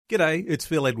G'day, it's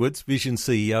Phil Edwards, Vision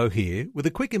CEO here, with a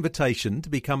quick invitation to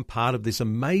become part of this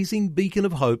amazing beacon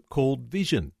of hope called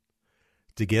Vision.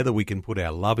 Together we can put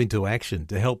our love into action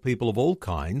to help people of all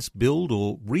kinds build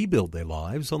or rebuild their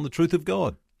lives on the truth of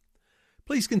God.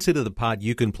 Please consider the part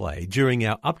you can play during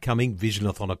our upcoming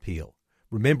Visionathon appeal,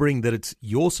 remembering that it's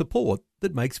your support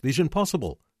that makes Vision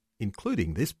possible,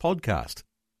 including this podcast.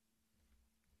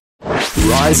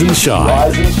 Rise and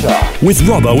Shine with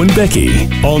Robbo and Becky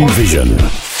on Vision.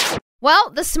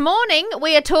 Well, this morning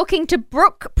we are talking to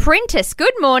Brooke Prentice.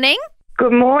 Good morning.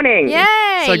 Good morning.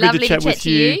 Yay. So good Lovely to chat with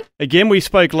to you. Again, we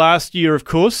spoke last year, of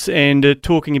course, and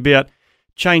talking about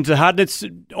Change the Heart. And it's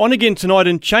on again tonight,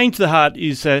 and Change the Heart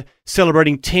is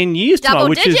celebrating 10 years Double tonight,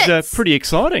 which digits. is pretty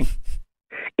exciting.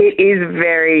 It is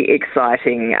very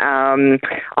exciting.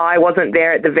 I wasn't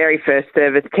there at the very first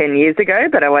service 10 years ago,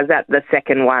 but I was at the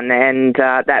second one. And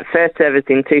that first service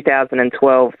in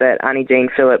 2012 that Annie Jean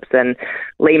Phillips and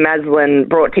Lee Maslin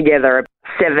brought together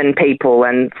 7 people,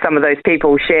 and some of those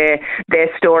people share their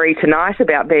story tonight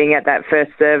about being at that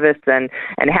first service and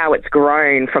how it's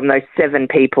grown from those 7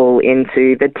 people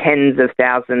into the tens of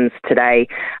thousands today.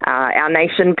 Our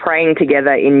nation praying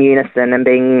together in unison and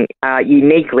being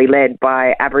uniquely led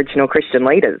by Aboriginal Christian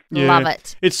leaders. Love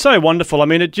it. It's so wonderful. I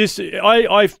mean,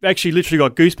 I've actually literally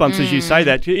got goosebumps as you say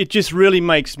that. It just really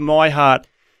makes my heart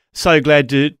so glad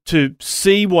to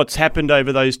see what's happened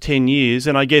over those 10 years,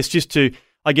 and I guess just to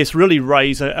really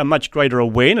raise a much greater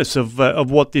awareness of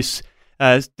what this,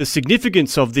 the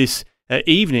significance of this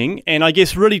evening, and I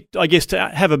guess to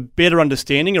have a better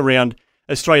understanding around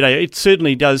Australia Day. It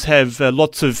certainly does have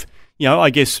lots of,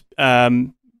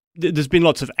 there's been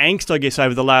lots of angst, I guess,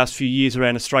 over the last few years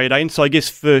around Australia Day, and so I guess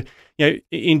for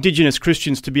Indigenous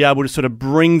Christians to be able to sort of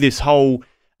bring this whole,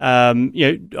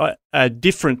 a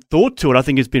different thought to it, I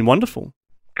think has been wonderful.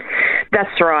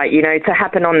 That's right, to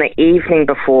happen on the evening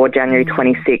before January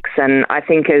 26th. And I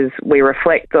think as we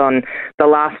reflect on the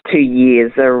last 2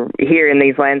 years here in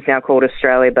these lands now called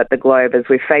Australia, but the globe, as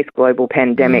we've faced global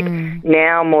pandemic,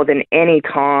 now more than any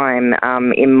time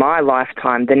in my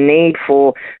lifetime, the need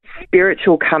for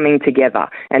spiritual coming together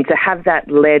and to have that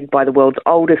led by the world's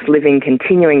oldest living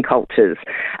continuing cultures.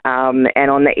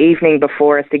 And on the evening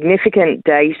before a significant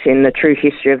date in the true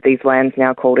history of these lands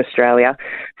now called Australia,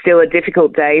 still a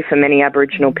difficult day for many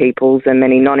Aboriginal peoples and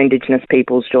many non-Indigenous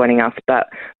peoples joining us, but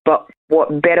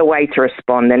what better way to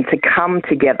respond than to come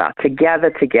together, to gather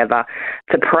together,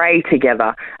 to pray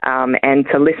together, and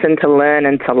to listen, to learn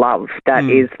and to love. That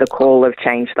is the call of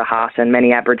Change the Heart and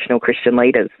many Aboriginal Christian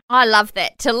leaders. I love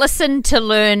that. To listen, to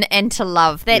learn and to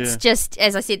love. That's just,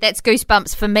 as I said, that's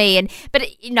goosebumps for me. But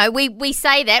we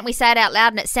say that, we say it out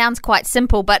loud and it sounds quite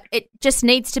simple, but it just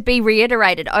needs to be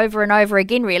reiterated over and over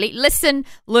again, really. Listen,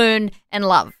 learn and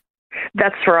love.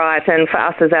 That's right. And for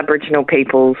us as Aboriginal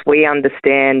peoples, we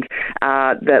understand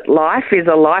that life is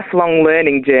a lifelong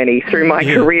learning journey. Through my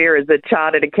career as a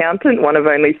chartered accountant, one of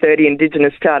only 30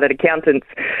 Indigenous chartered accountants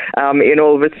in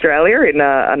all of Australia in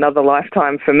another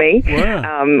lifetime for me,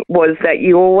 was that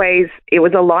it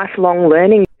was a lifelong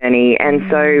learning journey. And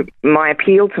so my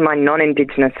appeal to my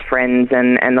non-Indigenous friends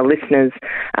and the listeners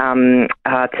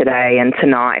today and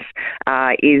tonight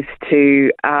is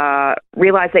to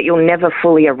realise that you'll never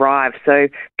fully arrive. So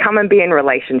come and be in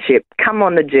relationship, come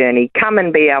on the journey, come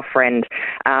and be our friend,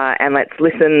 and let's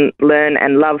listen, learn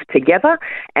and love together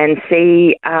and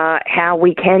see how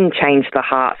we can change the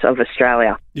heart of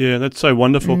Australia. Yeah, that's so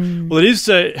wonderful. Well, it is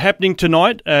happening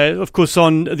tonight, of course,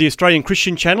 on the Australian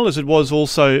Christian Channel, as it was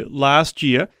also last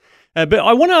year. But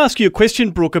I want to ask you a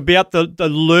question, Brooke, about the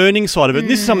learning side of it.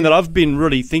 This is something that I've been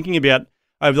really thinking about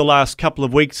over the last couple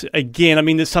of weeks. Again, I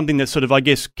mean, there's something that sort of, I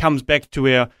guess, comes back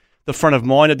to the front of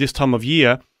mind at this time of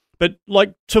year. But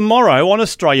like tomorrow on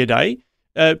Australia Day,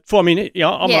 I'm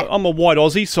a white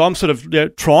Aussie, so I'm sort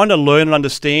of trying to learn and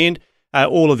understand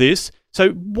all of this.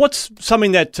 So what's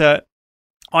something that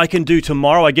I can do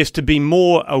tomorrow, I guess, to be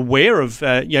more aware of,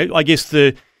 I guess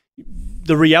the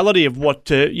reality of what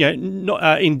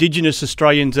Indigenous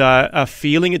Australians are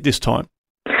feeling at this time?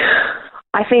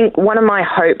 I think one of my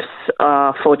hopes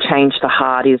for Change the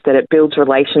Heart is that it builds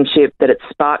relationship, that it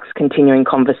sparks continuing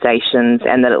conversations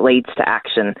and that it leads to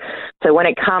action. So when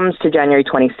it comes to January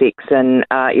 26th, and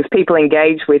if people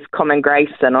engage with Common Grace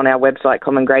and on our website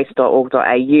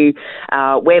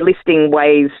commongrace.org.au, we're listing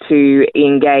ways to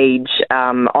engage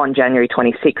on January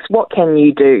 26th. What can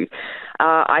you do?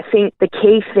 I think the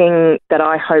key thing that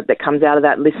I hope that comes out of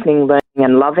that listening, learning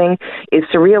and loving is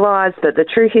to realise that the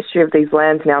true history of these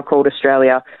lands now called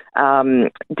Australia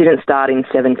didn't start in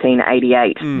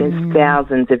 1788. There's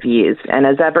thousands of years. And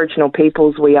as Aboriginal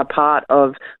peoples, we are part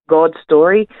of God's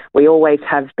story. We always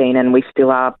have been and we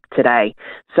still are today.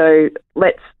 So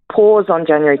let's pause on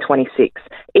January 26th,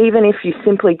 even if you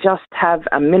simply just have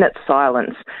a minute's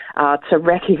silence to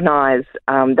recognise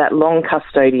that long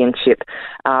custodianship,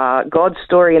 God's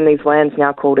story in these lands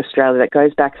now called Australia that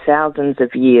goes back thousands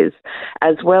of years,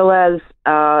 as well as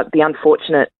the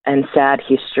unfortunate and sad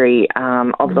history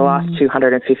of the last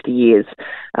 250 years.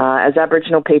 As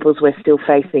Aboriginal peoples, we're still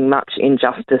facing much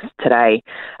injustice today,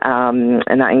 and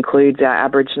that includes our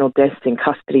Aboriginal deaths in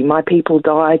custody. My people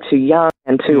die too young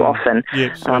and too often.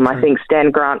 Yes, I think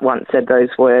Stan Grant once said those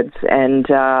words, and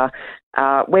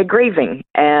we're grieving,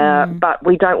 but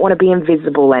we don't want to be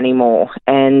invisible anymore.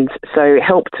 And so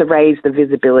help to raise the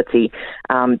visibility.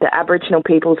 The Aboriginal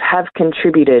peoples have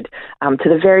contributed to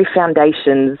the very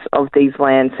foundations of these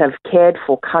lands, have cared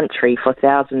for country for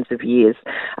thousands of years,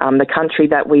 the country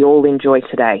that we all enjoy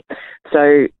today.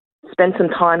 So spend some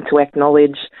time to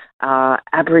acknowledge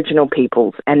Aboriginal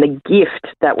peoples and the gift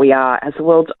that we are as the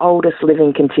world's oldest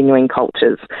living continuing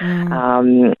cultures,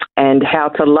 and how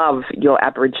to love your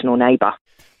Aboriginal neighbour.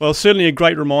 Well, certainly a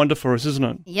great reminder for us, isn't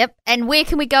it? Yep. And where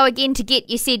can we go again to get,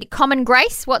 you said, Common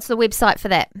Grace? What's the website for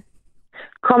that?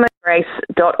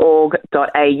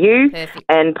 commongrace.org.au. Perfect.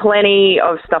 And plenty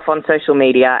of stuff on social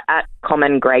media at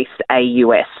Common Grace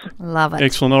AUS. Love it.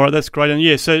 Excellent. All right, that's great. And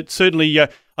yeah, so certainly,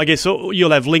 I guess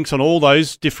you'll have links on all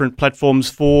those different platforms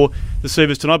for the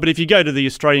service tonight. But if you go to the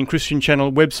Australian Christian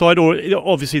Channel website, or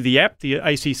obviously the app, the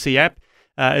ACC app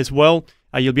as well,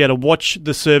 you'll be able to watch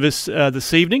the service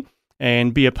this evening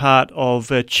and be a part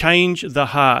of Change the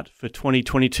Heart for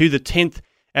 2022, the 10th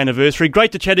anniversary.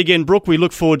 Great to chat again, Brooke. We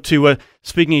look forward to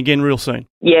speaking again real soon.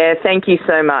 Yeah, thank you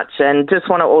so much. And just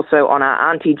want to also honour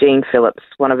Auntie Jean Phillips,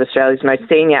 one of Australia's most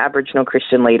senior Aboriginal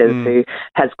Christian leaders who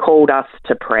has called us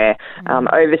to prayer.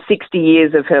 Over 60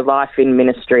 years of her life in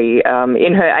ministry,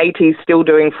 in her 80s still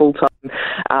doing full-time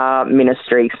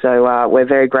ministry. So we're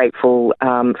very grateful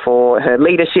for her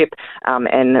leadership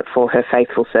and for her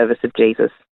faithful service of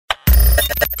Jesus.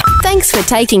 Thanks for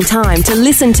taking time to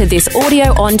listen to this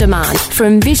audio on demand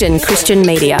from Vision Christian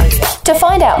Media. To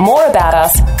find out more about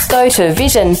us, go to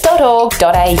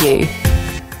vision.org.au.